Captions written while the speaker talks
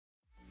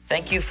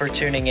Thank you for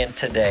tuning in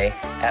today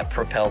at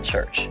Propel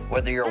Church.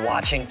 Whether you're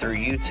watching through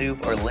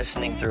YouTube or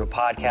listening through a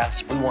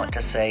podcast, we want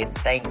to say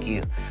thank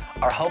you.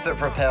 Our hope at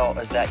Propel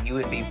is that you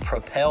would be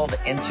propelled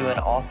into an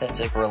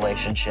authentic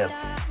relationship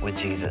with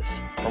Jesus.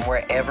 From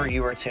wherever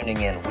you are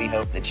tuning in, we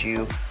hope that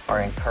you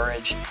are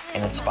encouraged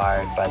and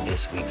inspired by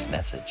this week's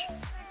message.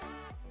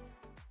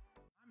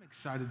 I'm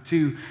excited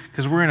too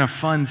because we're in a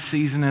fun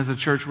season as a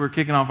church. We're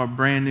kicking off a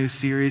brand new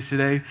series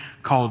today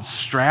called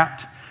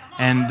Strapped.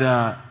 And,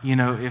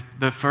 if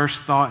the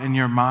first thought in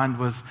your mind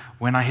was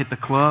when I hit the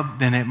club,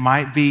 then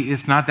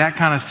it's not that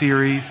kind of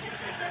series.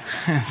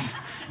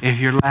 If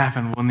you're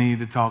laughing, we'll need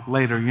to talk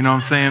later. You know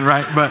what I'm saying,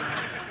 right? But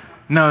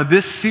no,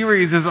 this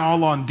series is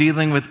all on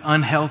dealing with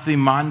unhealthy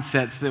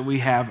mindsets that we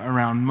have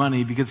around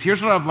money. Because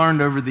here's what I've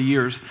learned over the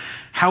years.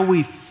 How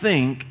we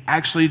think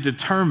actually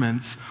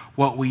determines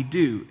what we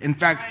do. In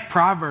fact,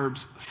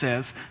 Proverbs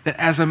says that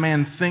as a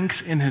man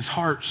thinks in his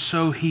heart,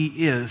 so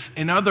he is.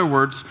 In other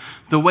words,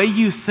 the way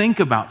you think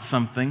about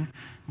something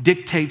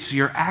dictates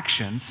your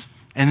actions,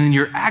 and then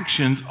your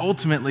actions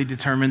ultimately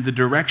determine the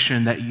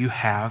direction that you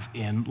have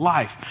in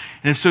life.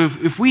 And so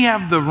if we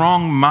have the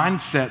wrong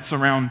mindsets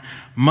around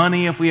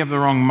money, if we have the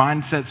wrong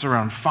mindsets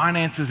around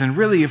finances, and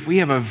really if we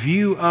have a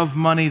view of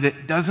money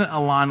that doesn't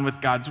align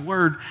with God's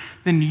word,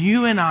 then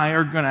you and I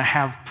are going to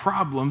have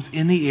problems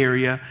in the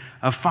area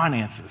of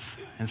finances.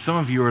 And some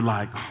of you are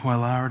like,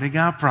 well, I already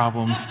got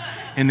problems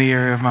in the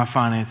area of my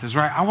finances,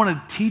 right? I want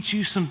to teach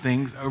you some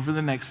things over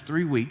the next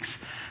 3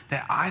 weeks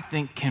that I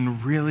think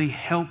can really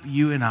help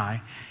you and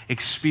I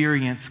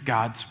experience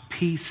God's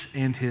peace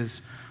and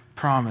his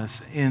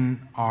promise in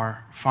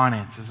our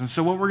finances. And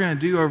so what we're going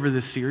to do over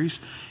this series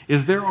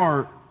is there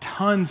are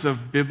tons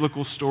of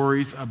biblical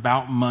stories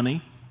about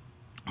money,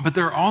 but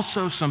there are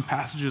also some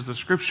passages of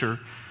scripture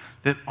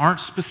that aren't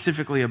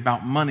specifically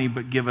about money,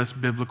 but give us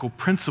biblical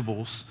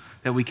principles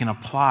that we can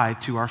apply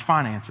to our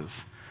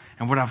finances.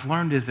 And what I've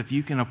learned is if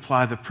you can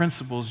apply the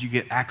principles, you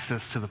get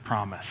access to the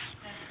promise.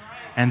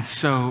 And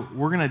so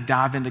we're going to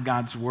dive into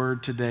God's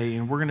word today,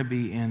 and we're going to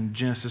be in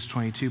Genesis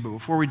 22. But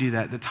before we do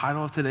that, the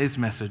title of today's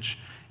message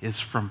is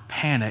From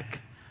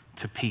Panic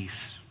to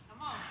Peace.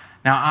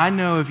 Now, I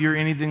know if you're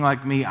anything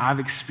like me,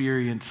 I've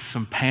experienced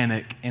some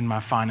panic in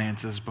my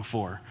finances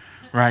before.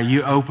 Right,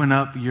 you open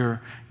up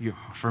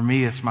for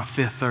me, it's my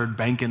Fifth Third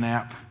banking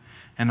app,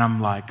 and I'm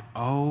like,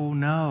 oh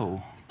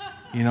no.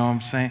 You know what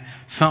I'm saying?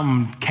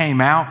 Something came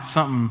out,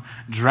 something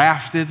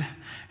drafted,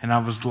 and I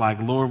was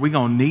like, Lord, we're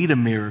going to need a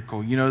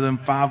miracle. You know them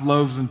 5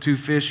 loaves and 2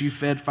 fish, you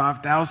fed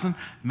 5,000?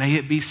 May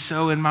it be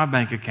so in my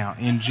bank account,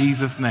 in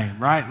Jesus' name,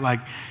 right?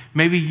 Like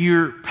maybe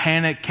your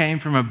panic came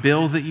from a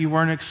bill that you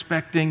weren't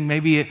expecting.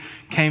 Maybe it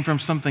came from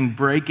something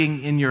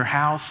breaking in your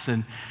house,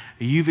 and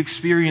you've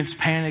experienced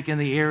panic in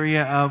the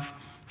area of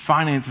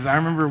finances. I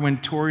remember when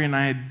Tori and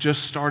I had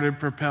just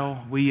started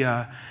Propel, we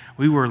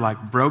were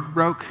like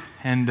broke,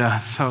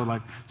 and so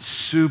like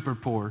super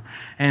poor.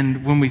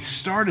 And when we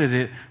started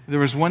it, there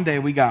was one day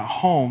we got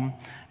home,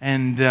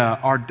 and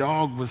our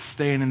dog was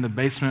staying in the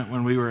basement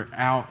when we were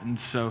out, and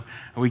so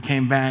we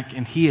came back,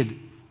 and he had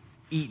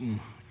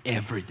eaten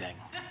everything.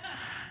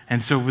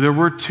 And so there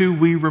were 2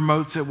 Wii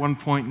remotes at one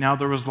point. Now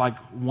there was like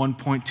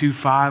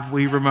 1.25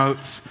 Wii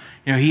remotes.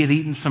 You know, he had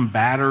eaten some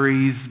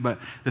batteries, but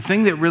the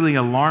thing that really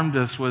alarmed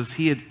us was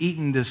he had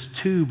eaten this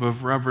tube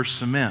of rubber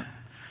cement.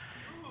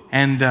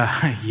 And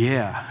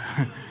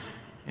yeah.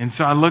 And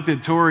so I looked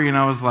at Tori and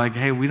I was like,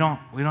 hey, we don't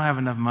have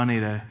enough money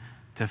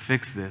to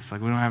fix this. Like,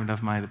 we don't have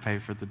enough money to pay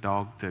for the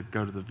dog to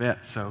go to the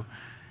vet, so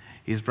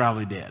he's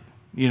probably dead.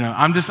 You know,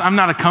 I'm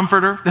not a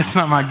comforter. That's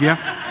not my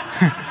gift.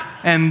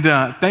 And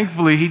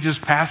thankfully, he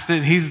just passed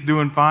it. He's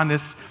doing fine.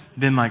 It's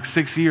been like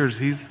 6 years.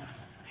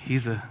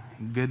 He's a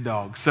good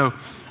dog. So,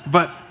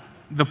 but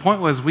the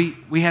point was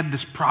we had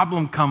this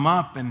problem come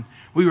up, and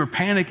we were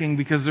panicking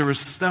because there was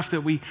stuff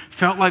that we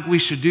felt like we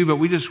should do, but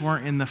we just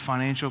weren't in the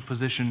financial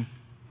position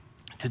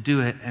to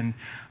do it. And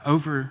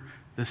over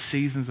the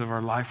seasons of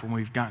our life when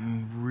we've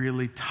gotten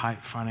really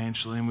tight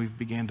financially and we've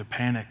began to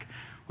panic,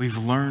 we've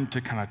learned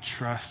to kind of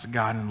trust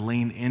God and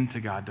lean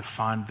into God to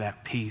find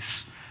that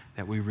peace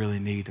that we really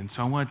need. And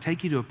so I want to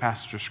take you to a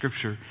passage of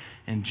scripture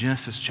in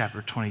Genesis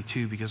chapter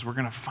 22, because we're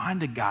going to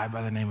find a guy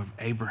by the name of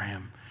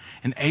Abraham.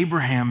 And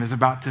Abraham is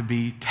about to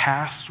be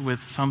tasked with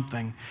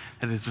something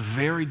that is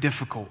very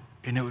difficult,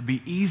 and it would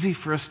be easy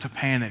for us to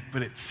panic,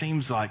 but it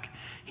seems like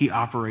he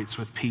operates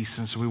with peace,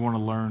 and so we want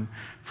to learn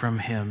from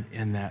him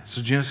in that.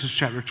 So Genesis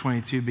chapter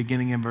 22,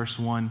 beginning in verse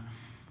 1,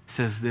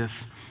 says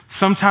this: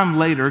 sometime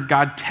later,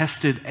 God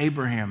tested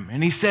Abraham,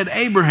 and he said,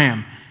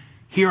 Abraham,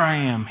 here I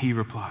am, he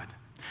replied.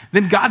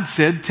 Then God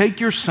said, take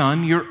your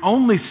son, your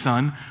only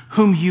son,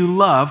 whom you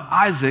love,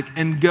 Isaac,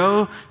 and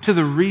go to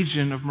the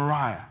region of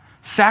Moriah.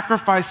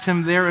 Sacrifice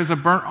him there as a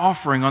burnt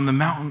offering on the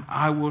mountain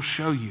I will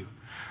show you.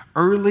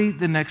 Early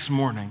the next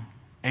morning,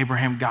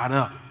 Abraham got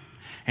up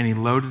and he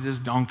loaded his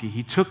donkey.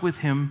 He took with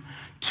him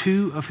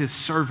 2 of his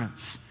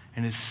servants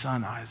and his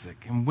son Isaac.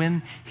 And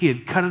when he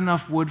had cut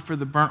enough wood for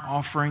the burnt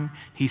offering,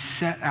 he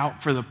set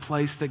out for the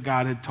place that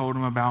God had told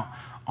him about.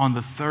 On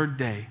the 3rd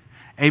day,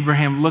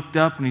 Abraham looked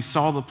up and he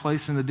saw the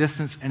place in the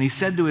distance, and he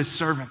said to his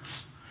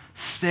servants,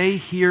 "Stay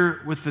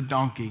here with the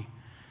donkey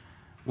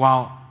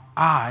while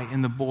I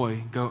and the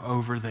boy go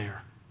over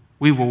there.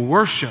 We will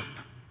worship,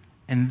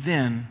 and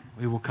then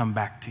we will come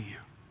back to you."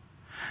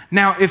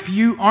 Now, if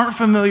you aren't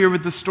familiar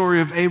with the story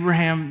of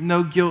Abraham,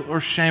 no guilt or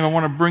shame, I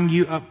want to bring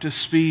you up to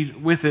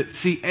speed with it.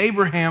 See,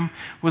 Abraham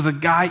was a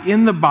guy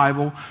in the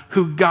Bible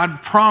who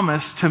God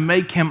promised to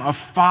make him a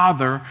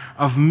father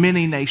of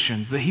many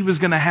nations, that he was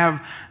going to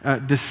have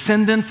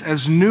descendants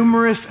as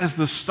numerous as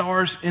the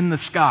stars in the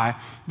sky.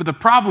 But the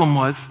problem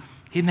was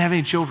he didn't have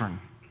any children.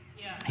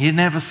 He didn't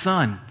have a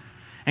son.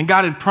 And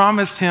God had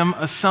promised him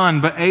a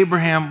son, but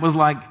Abraham was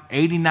like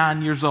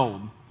 89 years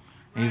old.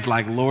 And he's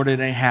like, "Lord, it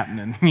ain't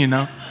happening," you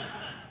know?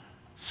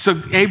 So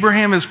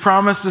Abraham is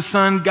promised a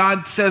son.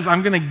 God says,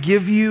 "I'm going to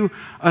give you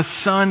a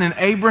son." And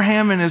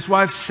Abraham and his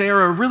wife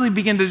Sarah really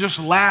begin to just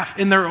laugh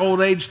in their old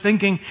age,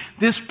 thinking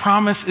this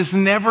promise is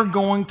never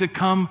going to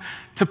come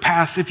to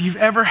pass. If you've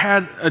ever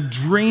had a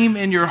dream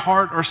in your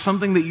heart or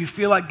something that you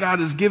feel like God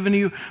has given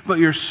you, but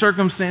your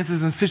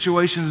circumstances and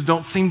situations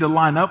don't seem to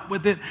line up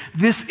with it,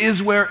 this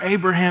is where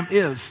Abraham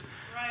is.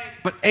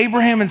 But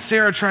Abraham and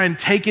Sarah try and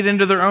take it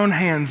into their own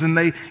hands, and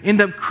they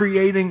end up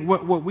creating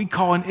what we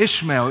call an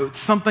Ishmael. It's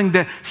something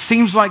that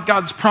seems like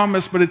God's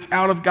promise, but it's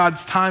out of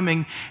God's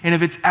timing. And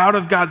if it's out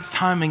of God's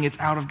timing, it's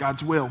out of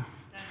God's will.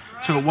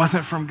 Right. So it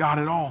wasn't from God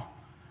at all.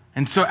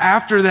 And so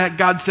after that,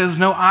 God says,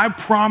 "No, I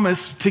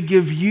promised to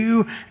give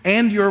you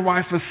and your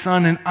wife a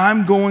son, and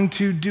I'm going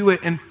to do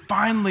it." And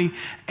finally,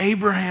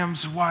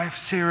 Abraham's wife,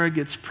 Sarah,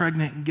 gets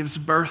pregnant and gives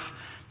birth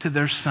to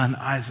their son,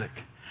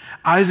 Isaac.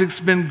 Isaac's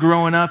been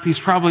growing up. He's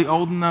probably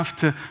old enough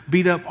to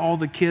beat up all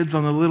the kids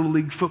on the Little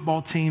League football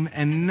team.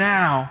 And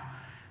now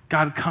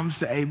God comes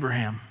to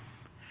Abraham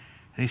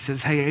and he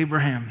says, "Hey,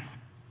 Abraham,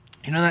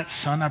 you know that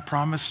son I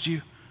promised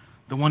you,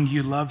 the one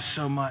you love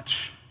so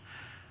much?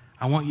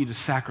 I want you to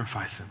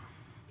sacrifice him."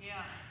 Yeah.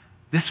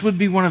 This would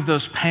be one of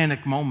those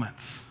panic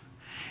moments.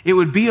 It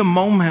would be a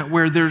moment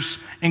where there's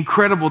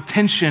incredible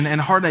tension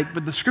and heartache,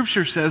 but the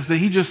scripture says that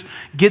he just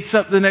gets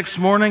up the next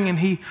morning and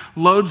he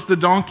loads the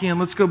donkey. And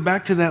let's go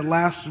back to that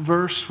last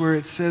verse where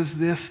it says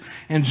this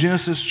in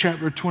Genesis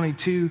chapter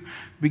 22,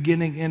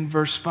 beginning in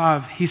verse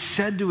 5. He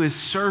said to his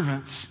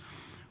servants,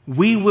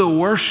 "We will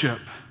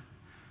worship,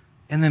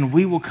 and then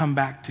we will come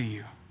back to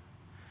you."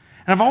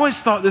 And I've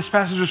always thought this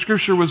passage of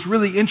scripture was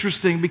really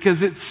interesting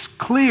because it's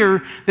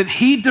clear that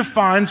he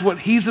defines what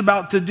he's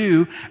about to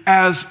do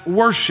as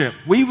worship.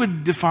 We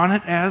would define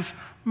it as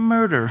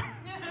murder.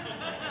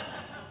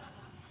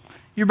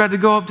 You're about to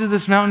go up to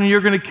this mountain and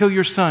you're going to kill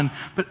your son.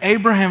 But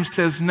Abraham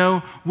says,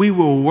 "No, we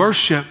will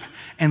worship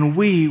and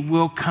we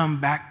will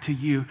come back to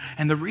you."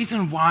 And the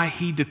reason why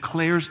he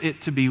declares it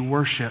to be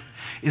worship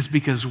is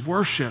because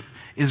worship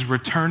is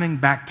returning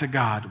back to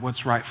God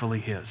what's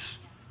rightfully his.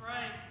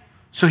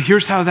 So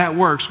here's how that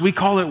works. We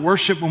call it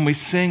worship when we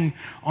sing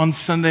on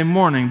Sunday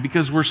morning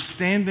because we're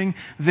standing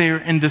there,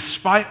 and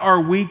despite our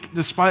week,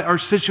 despite our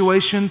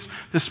situations,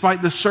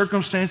 despite the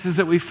circumstances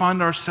that we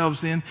find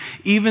ourselves in,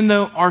 even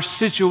though our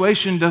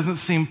situation doesn't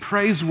seem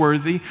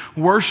praiseworthy,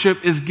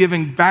 worship is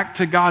giving back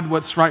to God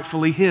what's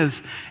rightfully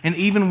his. And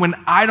even when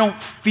I don't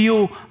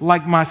feel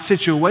like my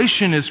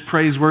situation is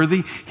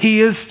praiseworthy, he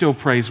is still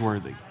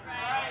praiseworthy.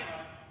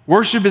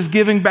 Worship is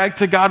giving back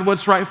to God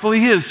what's rightfully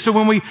his. So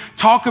when we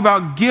talk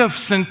about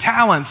gifts and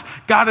talents,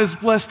 God has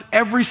blessed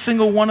every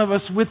single one of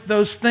us with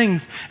those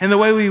things. And the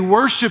way we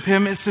worship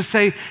him is to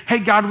say, "Hey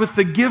God, with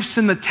the gifts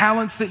and the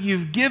talents that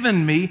you've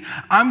given me,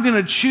 I'm going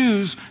to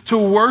choose to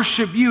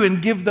worship you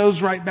and give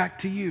those right back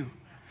to you."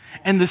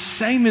 And the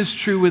same is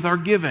true with our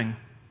giving.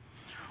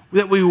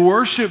 That we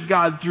worship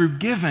God through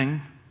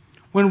giving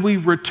when we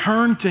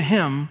return to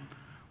him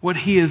what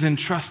he has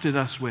entrusted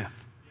us with.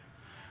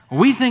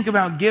 We think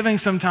about giving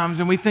sometimes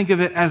and we think of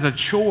it as a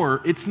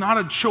chore. It's not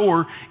a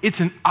chore. It's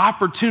an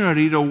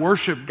opportunity to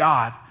worship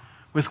God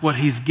with what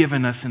he's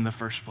given us in the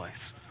first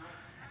place.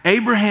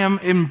 Abraham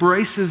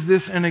embraces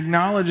this and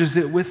acknowledges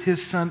it with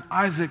his son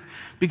Isaac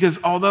because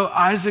although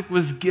Isaac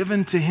was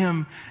given to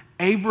him,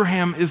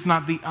 Abraham is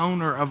not the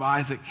owner of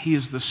Isaac. He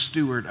is the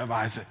steward of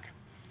Isaac.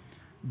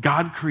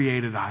 God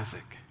created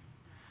Isaac.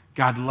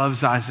 God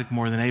loves Isaac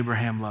more than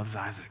Abraham loves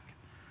Isaac.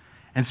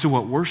 And so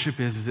what worship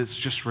is it's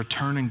just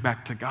returning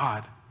back to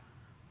God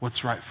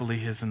what's rightfully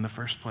his in the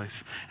first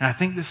place. And I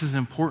think this is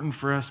important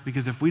for us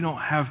because if we don't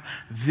have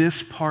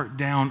this part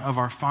down of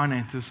our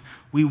finances,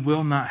 we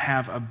will not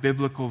have a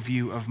biblical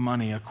view of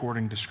money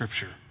according to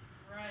Scripture.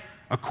 Right.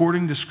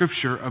 According to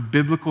Scripture, a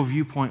biblical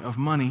viewpoint of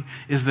money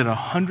is that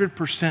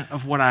 100%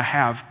 of what I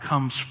have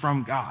comes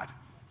from God.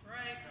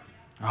 Right.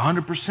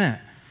 100%.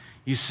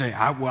 You say,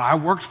 I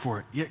worked for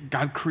it. Yeah,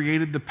 God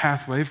created the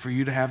pathway for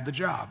you to have the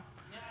job.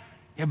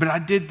 Yeah, but I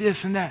did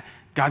this and that.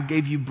 God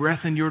gave you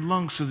breath in your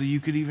lungs so that you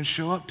could even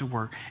show up to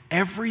work.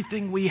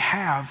 Everything we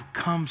have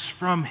comes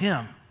from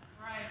him.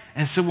 Right.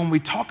 And so when we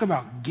talk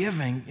about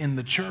giving in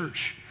the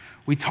church,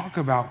 we talk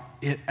about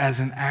it as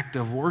an act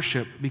of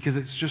worship because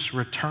it's just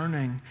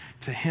returning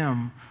to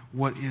him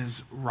what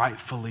is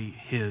rightfully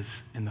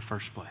his in the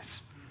first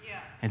place. Yeah.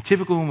 And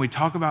typically when we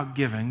talk about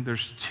giving,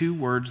 there's two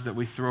words that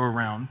we throw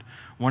around.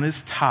 One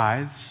is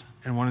tithes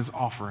and one is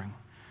offering.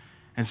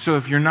 And so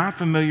if you're not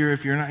familiar,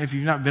 if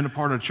you've not been a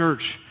part of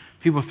church,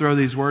 people throw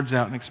these words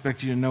out and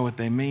expect you to know what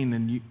they mean,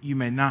 and you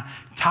may not.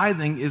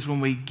 Tithing is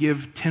when we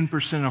give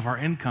 10% of our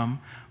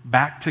income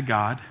back to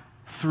God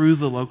through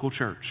the local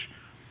church.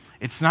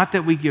 It's not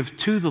that we give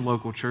to the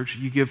local church,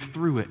 you give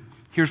through it.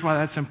 Here's why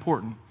that's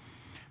important.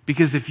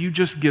 Because if you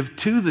just give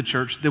to the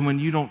church, then when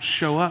you don't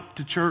show up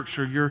to church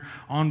or you're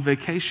on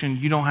vacation,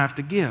 you don't have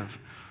to give.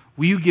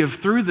 Well, you give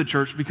through the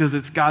church because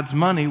it's God's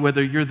money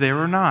whether you're there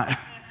or not. That's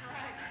right.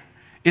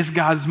 It's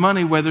God's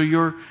money whether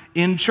you're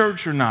in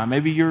church or not.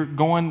 Maybe you're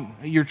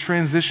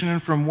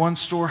transitioning from one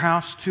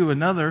storehouse to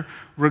another.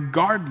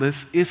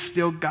 Regardless, it's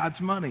still God's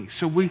money.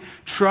 So we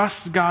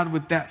trust God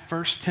with that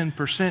first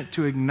 10%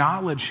 to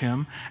acknowledge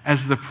Him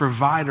as the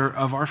provider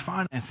of our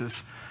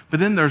finances. But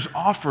then there's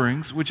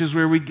offerings, which is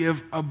where we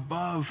give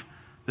above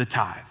the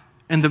tithe.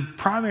 And the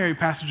primary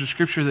passage of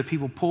Scripture that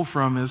people pull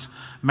from is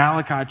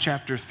Malachi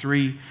chapter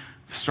 3,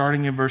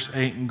 starting in verse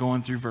 8 and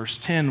going through verse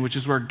 10, which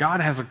is where God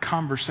has a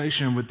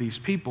conversation with these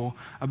people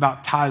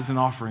about tithes and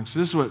offerings. So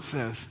this is what it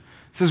says.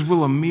 It says,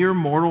 will a mere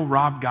mortal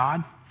rob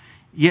God?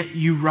 Yet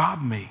you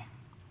rob me.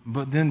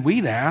 But then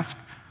we'd ask,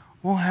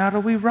 well, how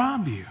do we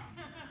rob you?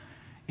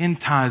 In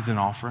tithes and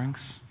offerings.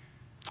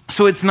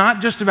 So it's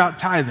not just about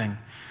tithing.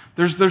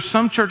 There's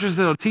some churches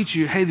that will teach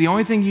you, hey, the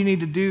only thing you need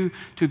to do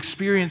to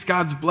experience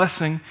God's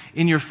blessing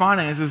in your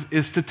finances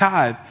is to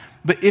tithe.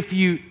 But if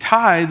you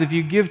tithe, if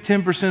you give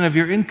 10% of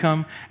your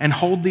income and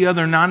hold the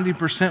other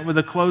 90% with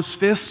a closed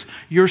fist,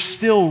 you're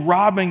still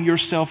robbing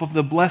yourself of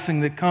the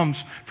blessing that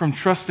comes from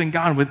trusting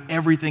God with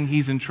everything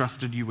He's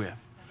entrusted you with.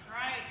 That's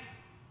right.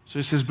 So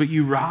it says, but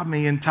you rob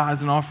me in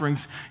tithes and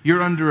offerings.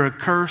 You're under a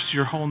curse,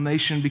 your whole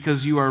nation,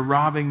 because you are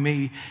robbing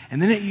me.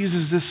 And then it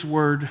uses this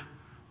word,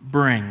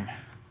 bring,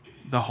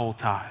 the whole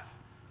tithe.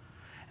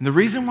 And the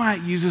reason why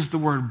it uses the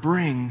word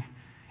bring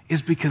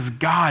is because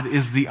God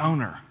is the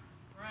owner.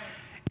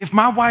 If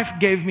my wife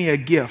gave me a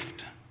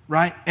gift,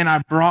 right, and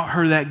I brought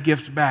her that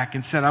gift back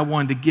and said, I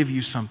wanted to give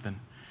you something,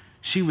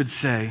 she would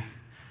say,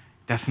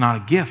 that's not a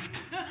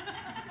gift.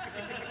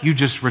 You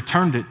just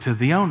returned it to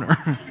the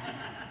owner.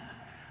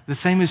 The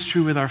same is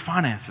true with our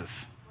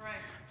finances. Right.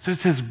 So it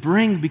says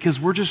bring because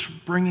we're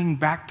just bringing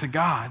back to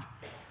God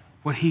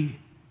what He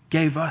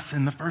gave us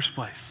in the first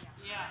place.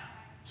 Yeah.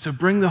 So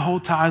bring the whole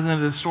tithe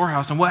into the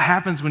storehouse. And what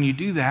happens when you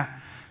do that?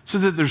 So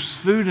that there's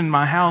food in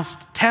my house.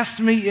 Test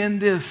me in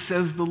this,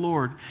 says the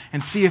Lord,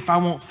 and see if I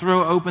won't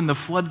throw open the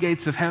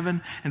floodgates of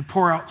heaven and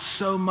pour out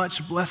so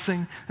much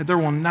blessing that there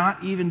will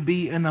not even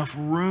be enough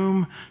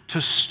room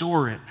to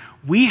store it.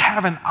 We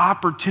have an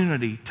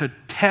opportunity to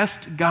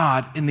test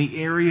God in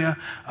the area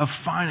of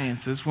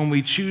finances when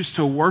we choose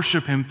to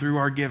worship Him through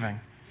our giving.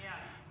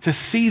 To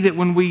see that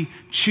when we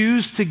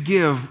choose to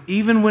give,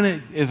 even when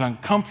it is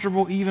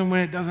uncomfortable, even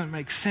when it doesn't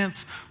make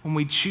sense, when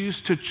we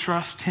choose to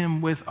trust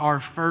Him with our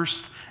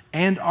first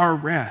and our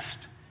rest,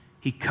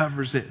 He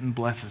covers it and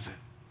blesses it.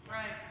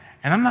 Right.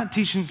 And I'm not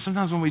teaching,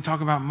 sometimes when we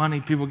talk about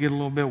money, people get a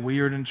little bit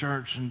weird in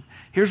church. And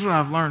here's what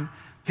I've learned.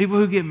 People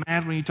who get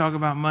mad when you talk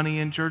about money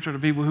in church are the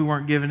people who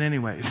weren't giving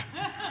anyways.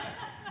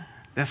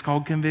 That's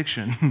called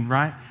conviction,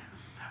 right?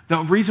 The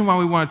reason why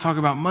we want to talk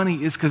about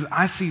money is because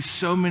I see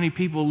so many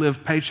people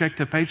live paycheck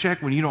to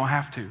paycheck when you don't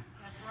have to.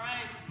 That's right.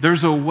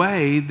 There's a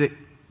way that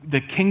the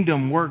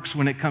kingdom works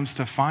when it comes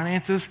to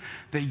finances,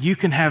 that you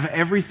can have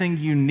everything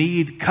you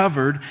need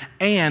covered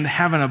and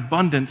have an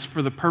abundance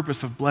for the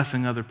purpose of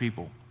blessing other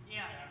people.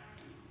 Yeah.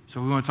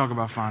 So we want to talk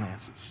about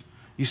finances.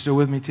 You still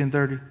with me,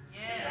 10:30?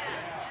 Yeah.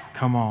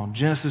 Come on.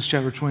 Genesis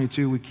chapter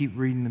 22, we keep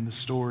reading in the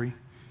story.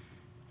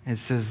 It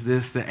says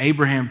this, that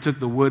Abraham took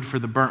the wood for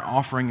the burnt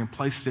offering and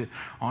placed it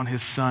on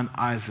his son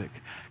Isaac.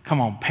 Come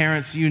on,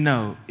 parents, you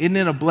know, isn't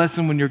it a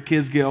blessing when your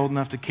kids get old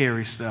enough to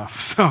carry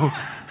stuff? So,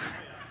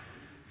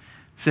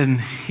 said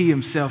he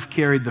himself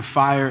carried the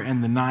fire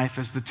and the knife.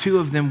 As the two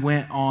of them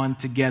went on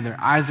together,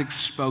 Isaac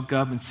spoke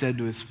up and said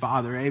to his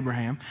father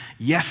Abraham,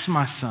 yes,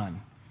 my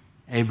son.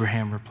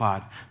 Abraham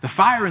replied, the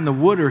fire and the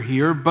wood are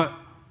here, but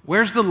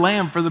where's the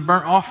lamb for the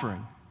burnt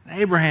offering?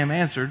 And Abraham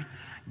answered,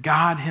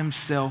 God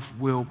Himself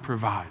will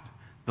provide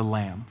the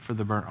lamb for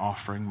the burnt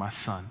offering, my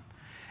son.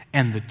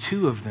 And the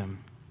two of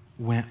them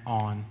went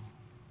on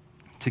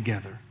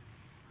together.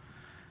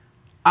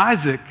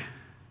 Isaac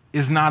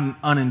is not an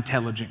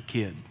unintelligent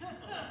kid.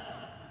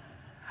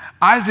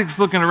 Isaac's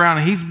looking around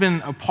and he's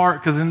been a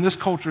part, because in this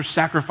culture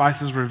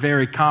sacrifices were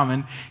very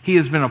common. He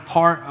has been a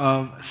part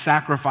of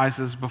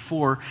sacrifices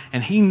before,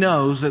 and he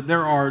knows that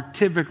there are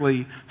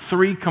typically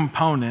 3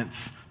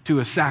 components to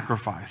a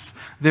sacrifice.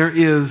 There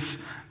is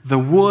the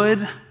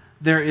wood,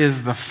 there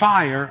is the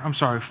fire,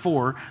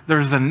 4,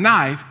 there's the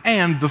knife,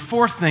 and the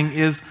 4th thing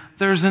is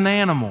there's an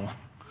animal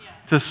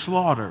to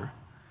slaughter.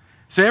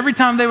 So every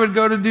time they would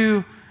go to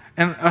do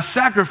a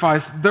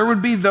sacrifice, there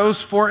would be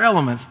those 4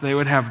 elements. They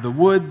would have the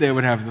wood, they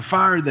would have the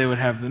fire, they would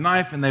have the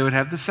knife, and they would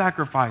have the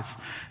sacrifice.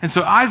 And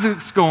so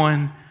Isaac's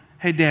going,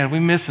 hey, Dad,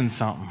 we missing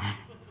something.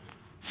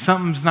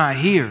 Something's not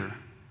here.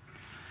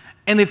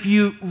 And if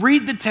you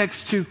read the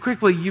text too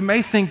quickly, you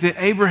may think that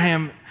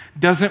Abraham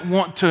doesn't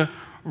want to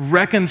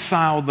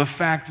reconcile the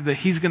fact that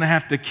he's going to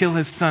have to kill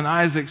his son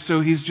Isaac,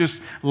 so he's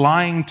just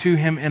lying to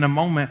him in a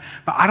moment.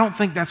 But I don't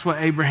think that's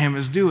what Abraham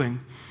is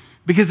doing.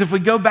 Because if we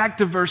go back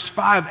to verse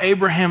 5,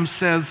 Abraham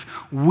says,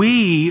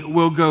 we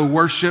will go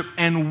worship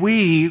and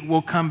we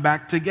will come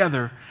back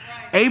together.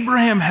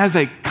 Abraham has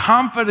a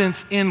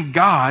confidence in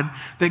God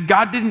that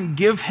God didn't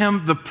give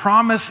him the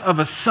promise of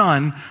a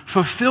son,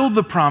 fulfill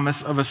the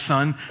promise of a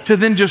son, to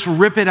then just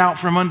rip it out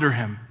from under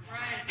him.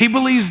 He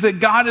believes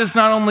that God is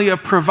not only a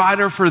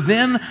provider for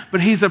then,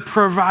 but he's a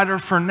provider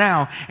for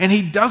now. And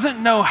he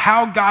doesn't know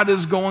how God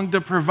is going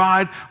to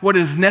provide what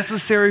is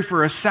necessary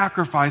for a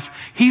sacrifice.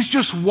 He's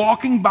just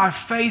walking by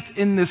faith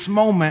in this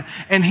moment,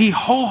 and he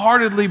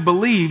wholeheartedly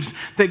believes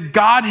that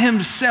God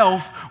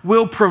himself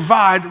will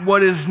provide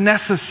what is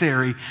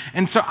necessary.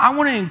 And so I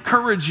want to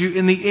encourage you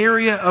in the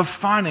area of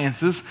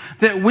finances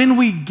that when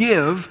we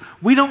give,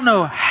 we don't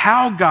know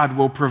how God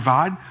will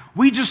provide.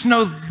 We just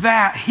know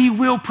that he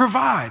will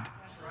provide.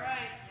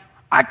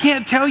 I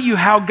can't tell you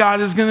how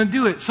God is going to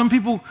do it. Some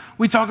people,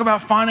 we talk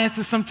about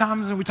finances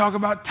sometimes and we talk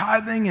about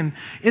tithing, and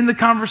in the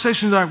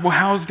conversation they're like, well,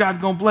 how is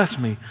God going to bless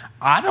me?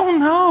 I don't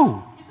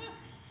know.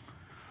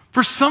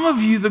 For some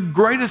of you, the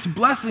greatest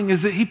blessing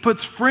is that he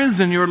puts friends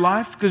in your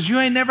life because you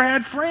ain't never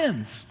had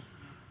friends.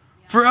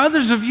 For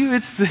others of you,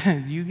 it's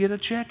you get a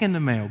check in the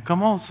mail.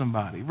 Come on,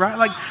 somebody, right?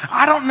 Like,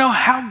 I don't know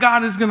how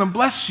God is going to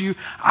bless you.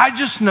 I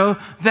just know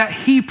that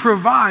he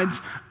provides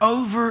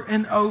over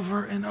and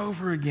over and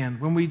over again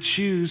when we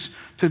choose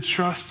to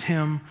trust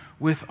him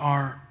with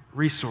our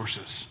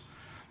resources.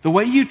 The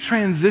way you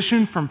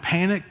transition from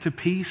panic to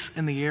peace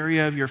in the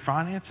area of your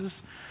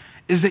finances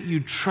is that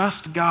you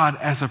trust God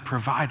as a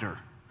provider.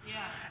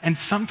 Yeah. And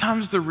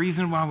sometimes the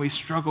reason why we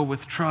struggle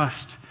with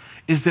trust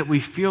is that we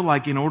feel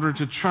like in order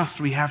to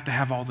trust, we have to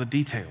have all the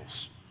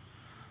details.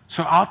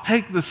 So I'll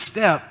take the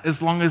step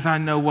as long as I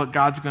know what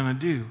God's going to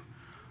do.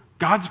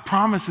 God's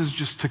promise is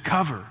just to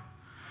cover.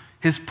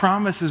 His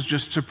promise is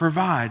just to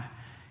provide.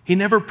 He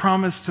never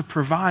promised to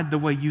provide the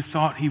way you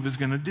thought he was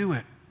going to do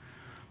it.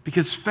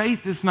 Because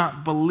faith is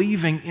not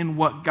believing in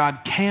what God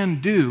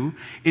can do.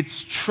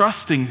 It's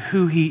trusting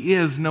who he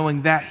is,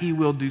 knowing that he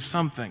will do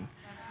something.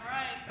 That's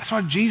right. That's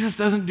why Jesus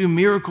doesn't do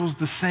miracles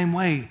the same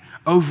way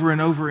over and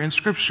over in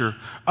Scripture.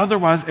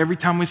 Otherwise, every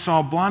time we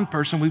saw a blind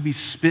person, we'd be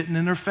spitting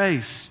in their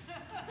face.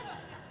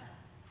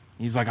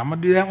 He's like, I'm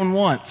going to do that one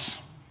once.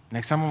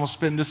 Next time I'm going to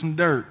spit into some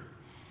dirt.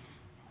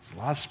 It's a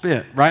lot of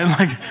spit, right?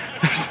 Like,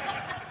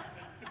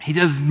 he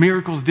does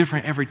miracles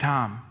different every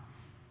time.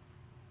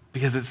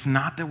 Because it's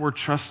not that we're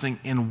trusting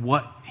in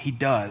what he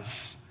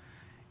does.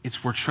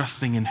 It's we're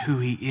trusting in who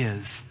he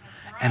is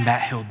and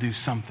that he'll do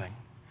something.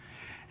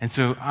 And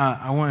so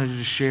I wanted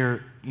to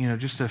share,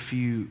 just a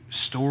few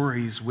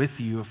stories with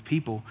you of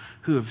people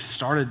who have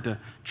started to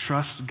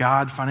trust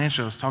God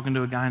financially. I was talking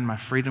to a guy in my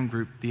Freedom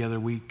group the other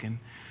week, and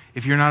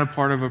if you're not a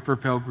part of a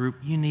Propel group,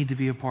 you need to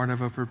be a part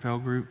of a Propel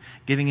group.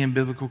 Getting in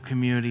biblical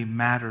community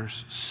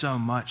matters so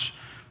much.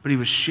 But he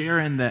was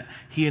sharing that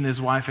he and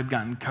his wife had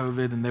gotten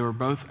COVID, and they were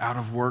both out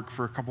of work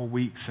for a couple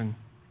weeks, and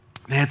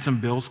they had some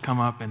bills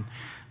come up, and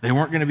they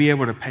weren't going to be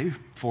able to pay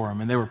for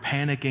them, and they were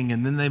panicking.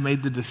 And then they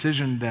made the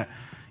decision that,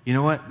 you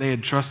know what, they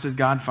had trusted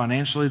God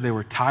financially, they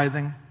were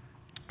tithing.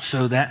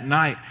 So that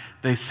night,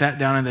 they sat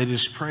down and they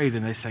just prayed,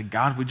 and they said,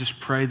 God, we just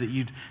pray that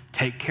you'd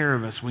take care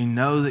of us. We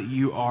know that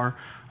you are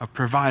a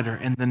provider.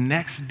 And the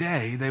next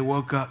day, they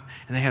woke up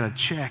and they had a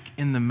check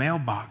in the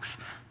mailbox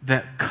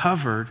that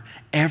covered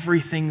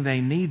everything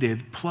they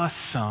needed plus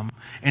some,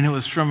 and it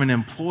was from an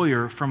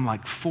employer from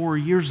like 4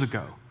 years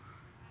ago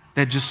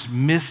that just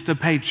missed a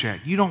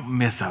paycheck. You don't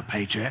miss a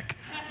paycheck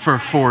for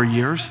 4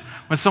 years.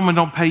 When someone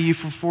don't pay you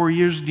for 4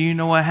 years, do you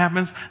know what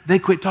happens? They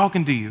quit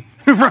talking to you,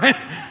 right?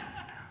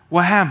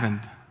 What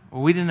happened?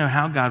 Well, we didn't know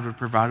how God would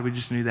provide. We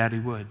just knew that he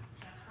would.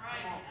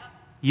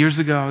 Years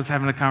ago, I was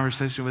having a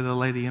conversation with a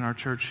lady in our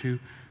church who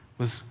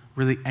was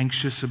really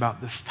anxious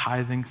about this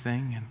tithing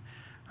thing, and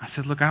I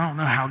said, look, I don't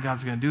know how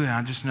God's going to do it.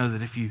 I just know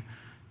that if you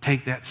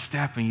take that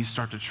step and you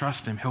start to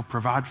trust him, he'll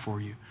provide for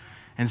you.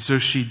 And so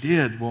she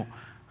did. Well,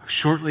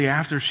 shortly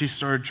after she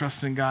started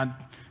trusting God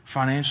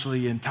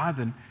financially and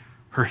tithing,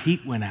 her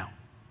heat went out.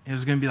 It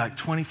was going to be like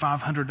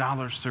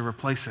 $2,500 to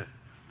replace it.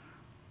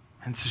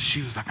 And so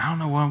she was like, I don't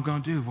know what I'm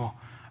going to do. Well,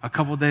 a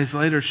couple of days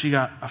later, she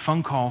got a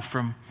phone call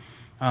from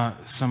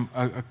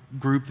a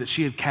group that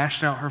she had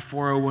cashed out her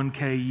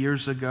 401k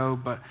years ago,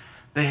 but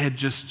they had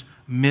just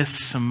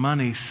missed some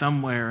money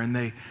somewhere, and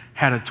they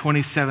had a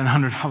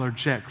 $2,700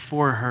 check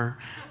for her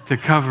to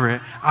cover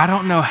it. I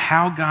don't know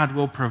how God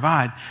will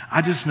provide.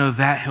 I just know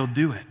that he'll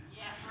do it.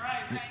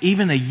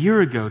 Even a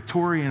year ago,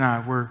 Tori and I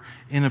were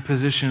in a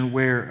position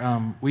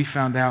where we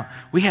found out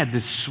we had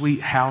this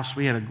sweet house.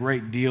 We had a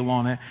great deal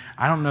on it.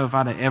 I don't know if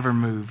I'd have ever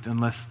moved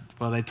unless,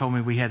 well, they told me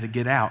we had to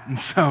get out. And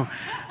so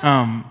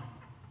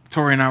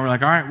Tori and I were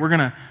like, all right, we're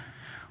gonna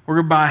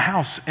buy a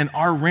house, and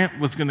our rent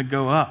was gonna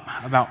go up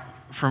about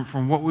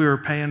from what we were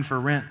paying for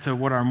rent to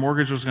what our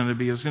mortgage was going to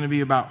be. It was going to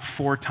be about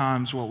 4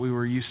 times what we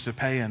were used to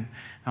paying. And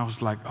I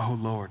was like, oh,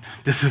 Lord,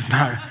 this is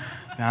not,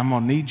 I'm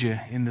going to need you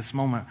in this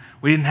moment.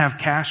 We didn't have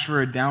cash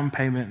for a down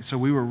payment, so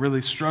we were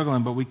really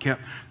struggling, but we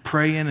kept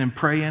praying and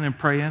praying and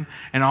praying.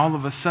 And all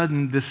of a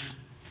sudden, this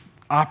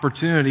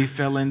opportunity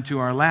fell into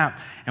our lap,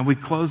 and we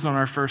closed on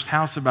our first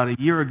house about a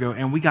year ago,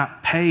 and we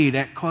got paid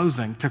at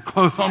closing to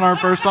close on our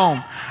first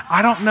home.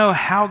 I don't know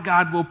how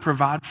God will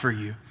provide for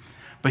you,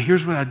 but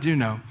here's what I do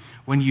know.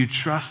 When you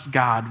trust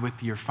God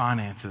with your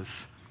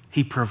finances,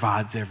 He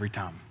provides every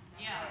time.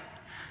 Yeah.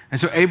 And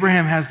so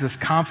Abraham has this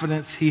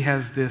confidence, he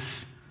has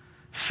this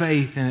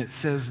faith, and it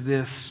says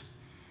this,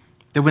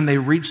 that when they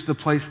reached the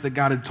place that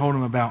God had told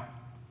him about,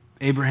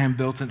 Abraham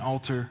built an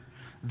altar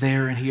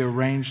there, and he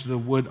arranged the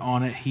wood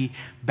on it. He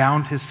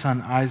bound his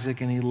son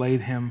Isaac, and he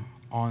laid him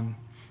on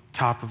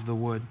top of the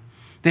wood.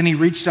 Then he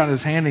reached out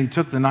his hand, and he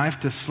took the knife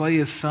to slay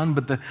his son.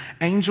 But the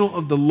angel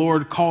of the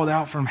Lord called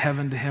out from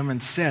heaven to him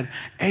and said,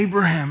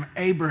 Abraham,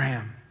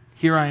 Abraham.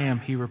 Here I am,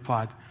 he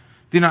replied.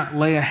 Do not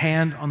lay a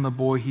hand on the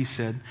boy, he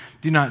said.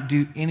 Do not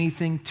do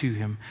anything to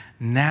him.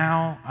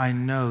 Now I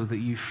know that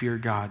you fear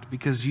God,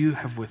 because you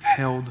have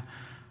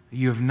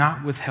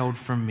not withheld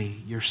from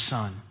me your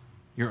son,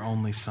 your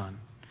only son.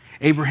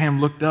 Abraham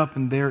looked up,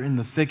 and there in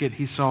the thicket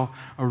he saw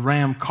a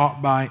ram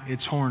caught by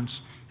its horns.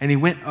 And he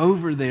went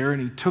over there,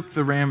 and he took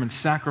the ram and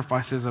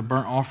sacrificed it as a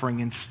burnt offering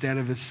instead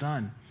of his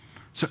son.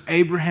 So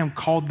Abraham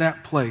called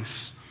that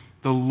place,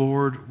 the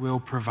Lord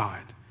will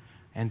provide.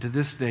 And to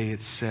this day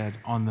it's said,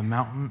 on the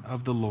mountain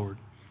of the Lord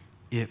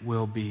it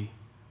will be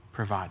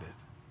provided.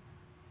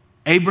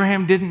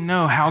 Abraham didn't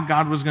know how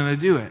God was going to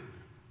do it,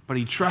 but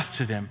he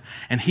trusted him.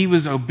 And he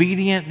was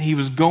obedient, and he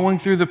was going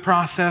through the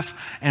process.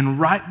 And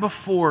right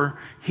before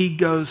he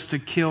goes to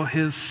kill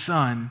his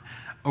son,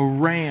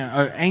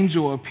 an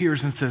angel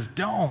appears and says,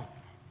 don't.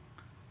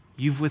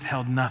 You've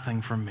withheld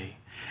nothing from me.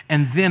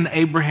 And then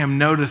Abraham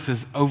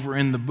notices over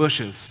in the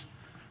bushes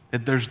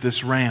that there's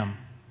this ram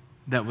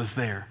that was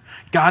there.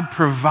 God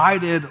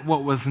provided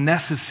what was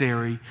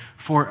necessary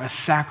for a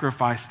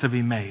sacrifice to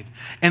be made.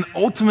 And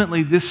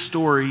ultimately, this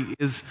story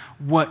is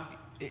what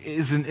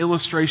is an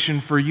illustration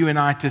for you and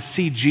I to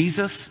see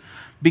Jesus,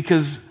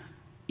 because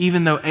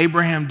even though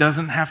Abraham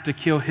doesn't have to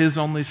kill his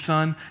only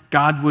son,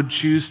 God would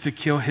choose to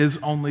kill his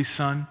only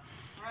son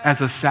as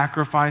a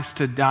sacrifice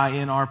to die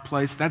in our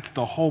place. That's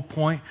the whole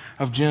point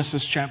of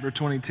Genesis chapter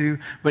 22.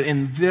 But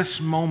in this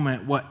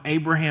moment, what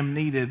Abraham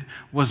needed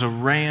was a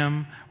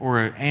ram or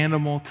an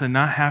animal to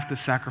not have to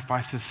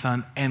sacrifice his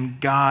son,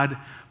 and God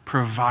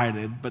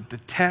provided. But the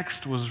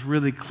text was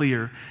really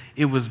clear.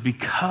 It was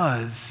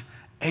because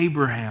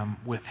Abraham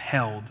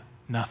withheld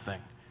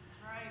nothing.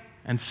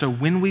 And so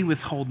when we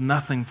withhold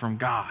nothing from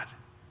God,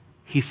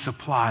 He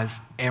supplies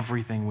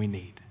everything we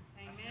need.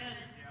 Amen.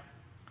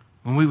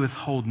 When we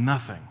withhold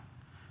nothing.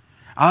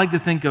 I like to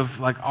think of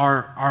like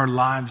our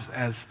lives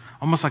as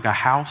almost like a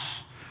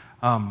house.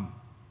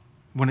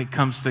 When it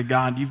comes to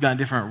God, you've got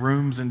different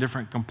rooms and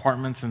different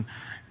compartments, and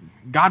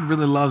God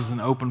really loves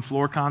an open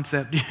floor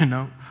concept,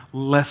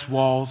 less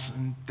walls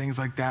and things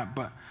like that.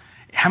 But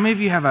how many of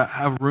you have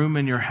a room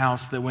in your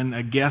house that when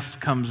a guest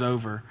comes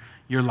over,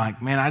 you're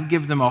like, man, I'd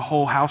give them a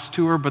whole house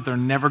tour, but they're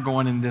never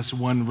going in this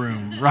one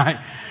room, right?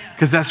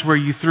 Because that's where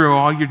you throw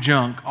all your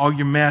junk, all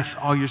your mess,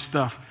 all your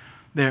stuff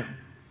there.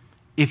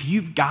 If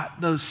you've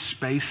got those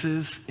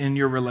spaces in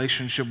your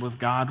relationship with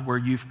God where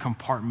you've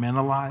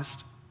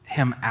compartmentalized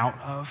Him out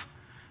of,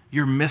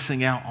 you're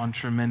missing out on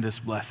tremendous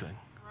blessing.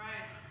 Right.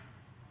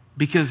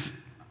 Because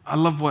I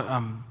love what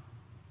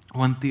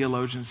one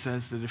theologian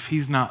says, that if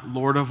He's not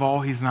Lord of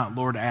all, He's not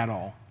Lord at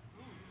all.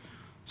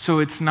 So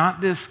it's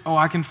not this,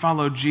 I can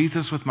follow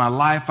Jesus with my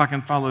life, I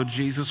can follow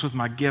Jesus with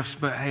my gifts,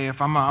 but hey,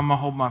 if I'm going to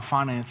hold my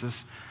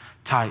finances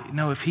tight.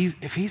 No, if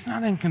he's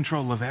not in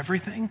control of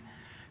everything,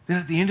 then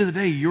at the end of the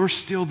day, you're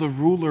still the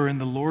ruler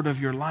and the Lord of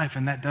your life,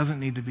 and that doesn't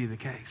need to be the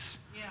case.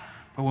 Yeah.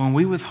 But when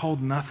we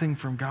withhold nothing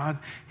from God,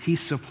 He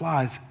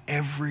supplies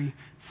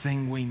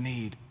everything we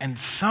need. And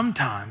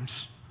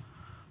sometimes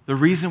the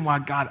reason why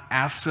God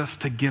asks us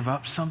to give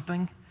up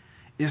something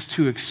is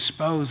to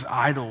expose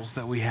idols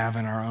that we have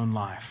in our own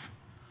life.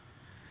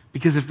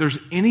 Because if there's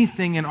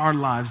anything in our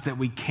lives that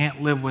we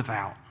can't live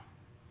without,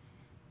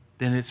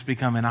 then it's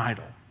become an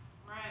idol.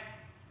 Right.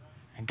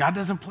 And God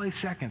doesn't play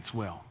seconds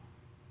well.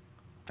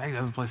 In fact, He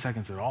doesn't play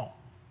seconds at all.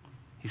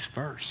 He's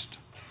first.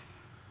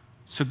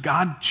 So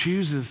God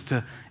chooses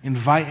to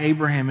invite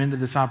Abraham into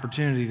this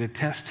opportunity to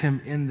test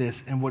him in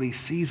this. And what He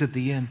sees at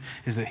the end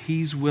is that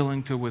He's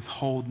willing to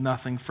withhold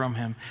nothing from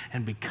him.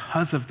 And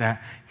because of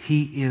that,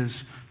 he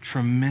is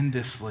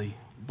tremendously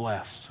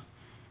blessed.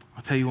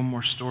 I'll tell you one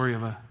more story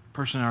of a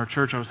person in our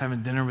church. I was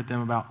having dinner with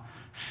them about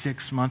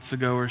 6 months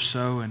ago or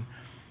so, and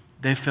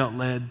they felt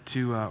led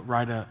to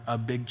write a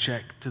big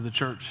check to the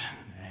church.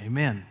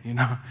 Amen.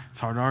 It's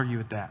hard to argue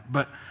with that.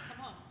 But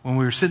when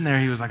we were sitting there,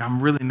 he was like,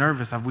 I'm really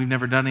nervous. We've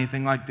never done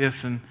anything like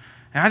this. And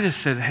I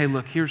just said, hey,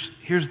 look, here's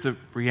the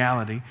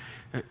reality.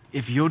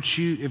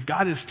 If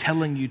God is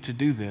telling you to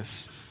do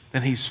this,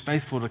 then he's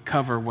faithful to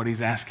cover what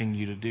he's asking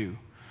you to do.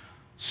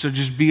 So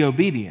just be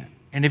obedient.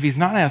 And if he's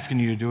not asking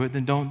you to do it,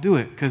 then don't do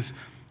it, because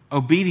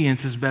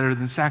obedience is better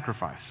than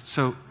sacrifice.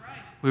 So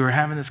we were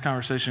having this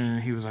conversation,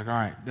 and he was like, all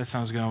right, that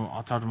sounds good.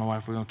 I'll talk to my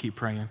wife. We're going to keep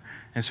praying.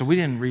 And so we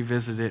didn't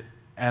revisit it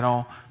at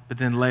all. But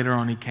then later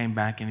on, he came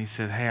back and he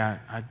said, hey,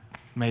 I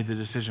made the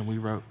decision. We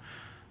wrote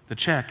the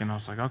check. And I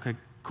was like, okay,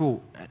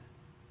 cool.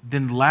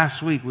 Then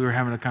last week, we were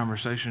having a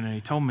conversation, and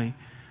he told me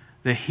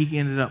that he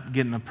ended up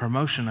getting a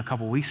promotion a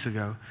couple weeks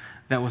ago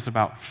that was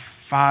about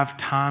 5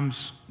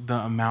 times the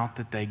amount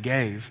that they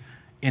gave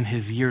in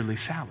his yearly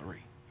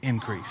salary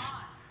increase.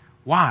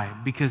 Why?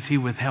 Because he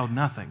withheld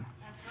nothing.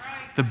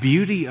 The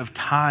beauty of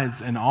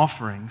tithes and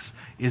offerings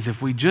is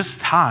if we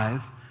just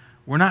tithe,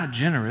 we're not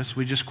generous,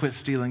 we just quit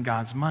stealing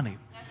God's money.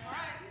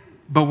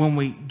 But when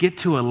we get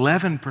to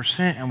 11%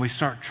 and we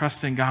start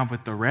trusting God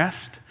with the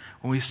rest,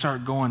 when we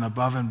start going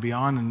above and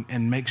beyond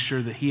and make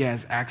sure that he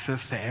has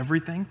access to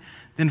everything,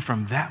 then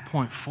from that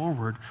point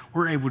forward,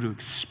 we're able to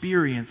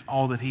experience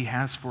all that he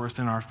has for us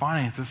in our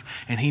finances.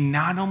 And he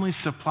not only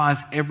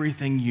supplies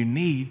everything you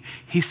need,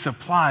 he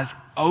supplies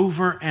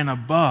over and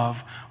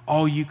above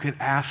all you could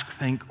ask,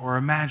 think, or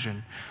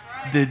imagine.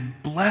 The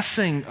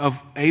blessing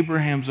of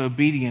Abraham's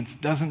obedience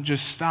doesn't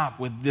just stop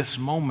with this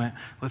moment.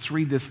 Let's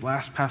read this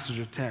last passage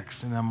of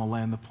text, and then I'm going to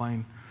land the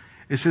plane.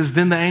 It says,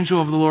 then the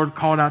angel of the Lord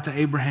called out to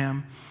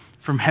Abraham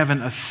from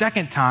heaven a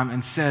second time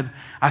and said,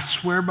 I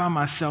swear by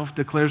myself,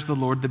 declares the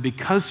Lord, that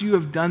because you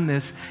have done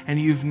this and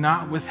you've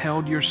not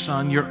withheld your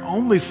son, your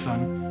only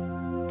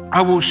son,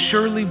 I will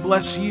surely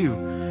bless you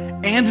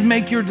and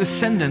make your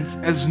descendants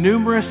as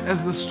numerous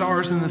as the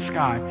stars in the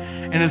sky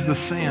and as the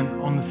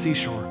sand on the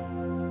seashore.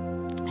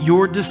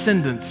 Your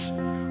descendants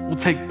will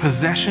take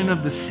possession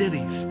of the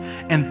cities,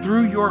 and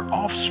through your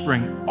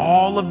offspring,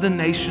 all of the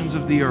nations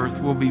of the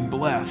earth will be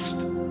blessed.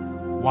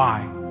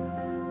 Why?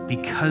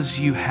 Because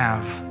you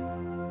have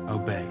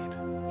obeyed.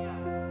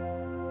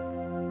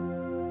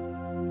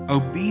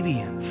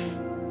 Obedience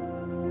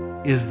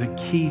is the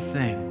key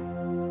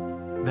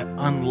thing that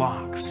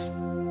unlocks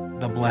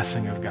the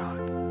blessing of God.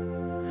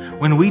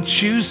 When we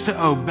choose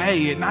to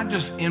obey, it not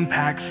just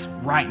impacts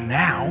right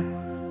now.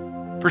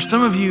 For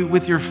some of you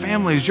with your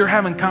families, you're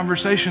having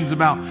conversations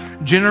about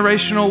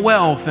generational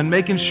wealth and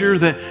making sure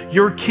that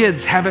your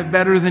kids have it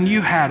better than you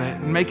had it,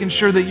 and making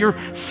sure that you're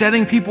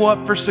setting people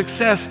up for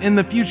success in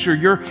the future,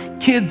 your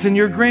kids and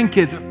your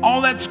grandkids. All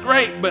that's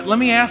great, but let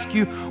me ask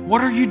you, what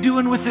are you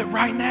doing with it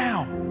right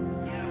now?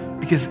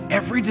 Because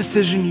every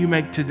decision you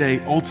make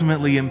today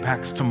ultimately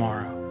impacts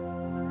tomorrow.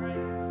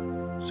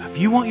 So if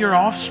you want your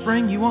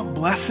offspring, you want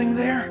blessing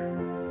there,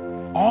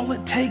 all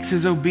it takes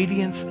is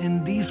obedience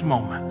in these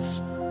moments.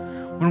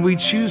 When we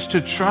choose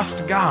to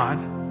trust God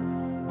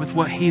with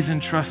what he's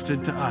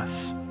entrusted to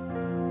us.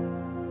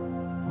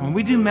 When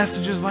we do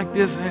messages like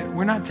this,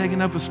 we're not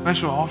taking up a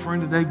special offering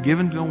today.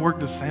 Giving don't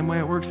work the same way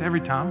it works every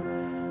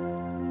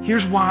time.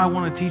 Here's why I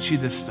want to teach you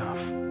this stuff.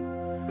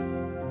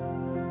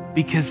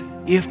 Because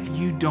if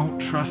you don't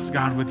trust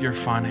God with your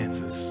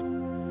finances,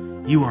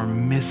 you are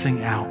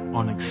missing out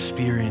on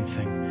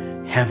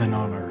experiencing heaven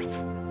on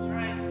earth.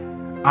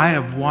 I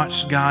have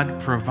watched God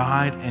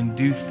provide and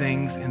do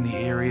things in the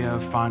area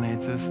of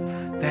finances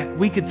that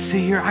we could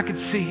sit here. I could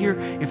sit here.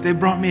 If they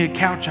brought me a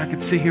couch, I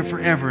could sit here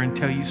forever and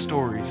tell you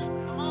stories.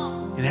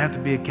 It'd have to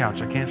be a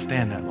couch. I can't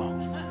stand that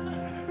long.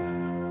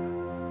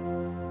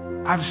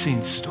 I've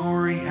seen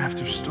story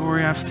after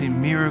story. I've seen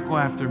miracle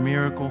after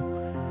miracle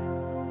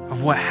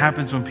of what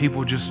happens when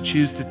people just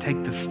choose to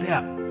take the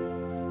step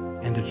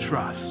and to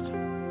trust.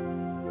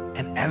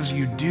 And as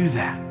you do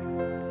that,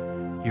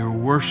 you're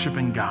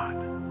worshiping God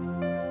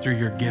through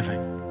your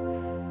giving,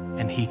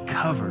 and he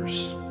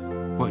covers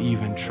what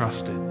you've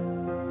entrusted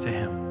to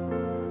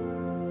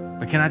him.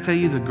 But can I tell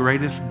you, the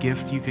greatest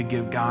gift you could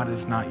give God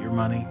is not your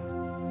money,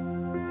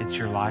 it's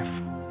your life.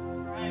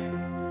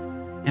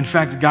 In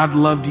fact, God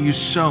loved you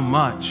so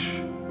much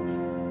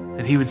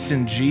that he would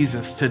send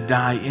Jesus to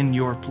die in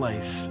your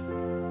place.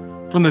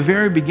 From the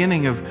very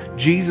beginning of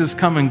Jesus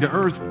coming to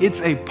earth, it's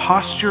a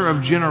posture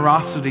of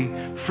generosity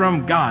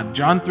from God.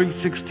 John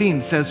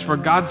 3:16 says, for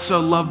God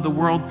so loved the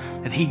world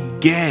that he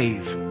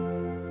gave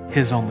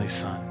his only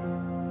son.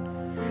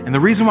 And the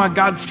reason why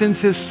God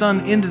sends his son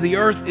into the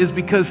earth is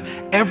because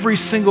every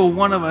single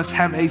one of us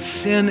have a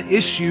sin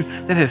issue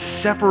that has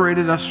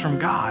separated us from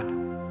God.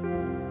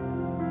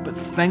 But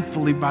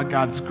thankfully, by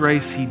God's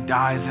grace, he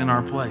dies in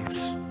our place.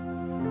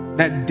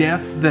 That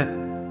death that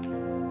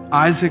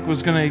Isaac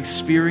was going to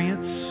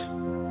experience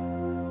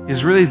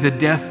is really the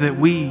death that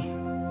we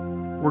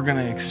were going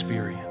to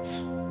experience.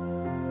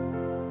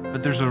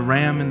 But there's a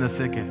ram in the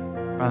thicket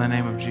by the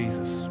name of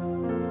Jesus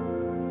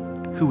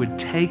who would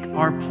take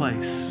our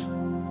place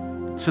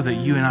so that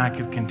you and I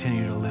could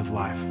continue to live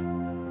life.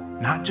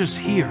 Not just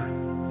here,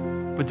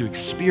 but to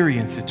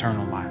experience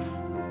eternal life.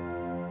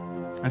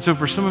 And so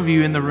for some of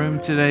you in the room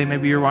today,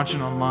 maybe you're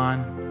watching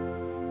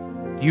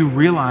online, you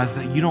realize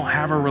that you don't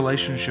have a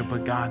relationship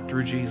with God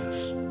through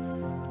Jesus.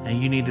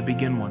 And you need to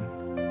begin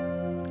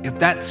one. If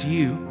that's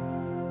you,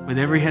 with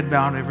every head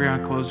bowed, every eye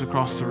closed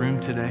across the room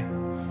today,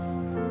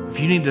 if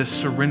you need to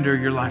surrender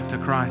your life to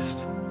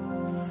Christ,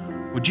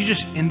 would you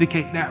just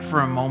indicate that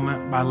for a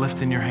moment by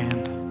lifting your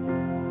hand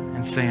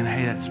and saying,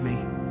 hey, that's me?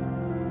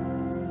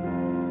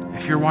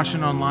 If you're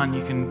watching online,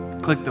 you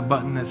can click the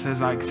button that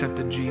says, I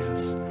accepted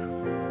Jesus.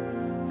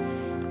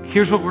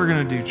 Here's what we're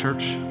going to do,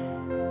 church.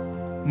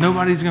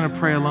 Nobody's going to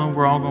pray alone.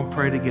 We're all going to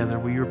pray together.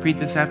 Will you repeat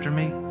this after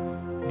me?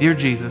 Dear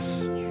Jesus,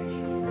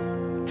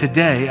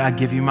 today I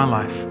give you my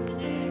life.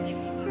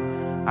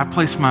 I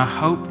place my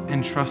hope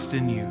and trust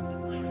in you.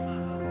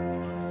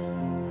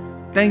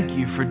 Thank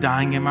you for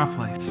dying in my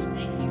place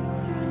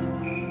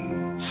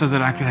so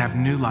that I could have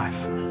new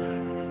life.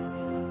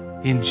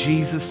 In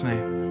Jesus'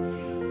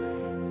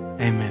 name,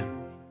 amen.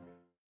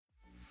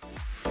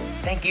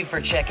 Thank you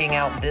for checking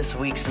out this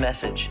week's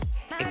message.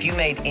 If you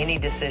made any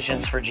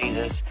decisions for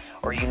Jesus,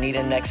 or you need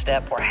a next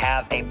step, or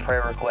have a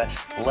prayer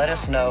request, let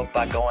us know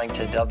by going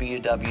to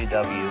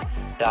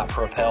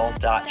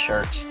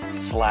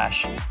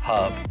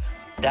www.propel.church/hub.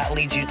 That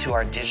leads you to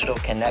our digital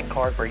connect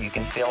card where you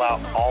can fill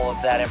out all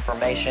of that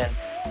information,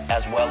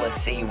 as well as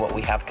see what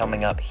we have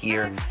coming up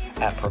here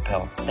at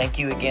Propel. Thank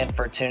you again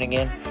for tuning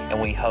in, and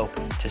we hope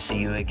to see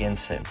you again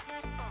soon.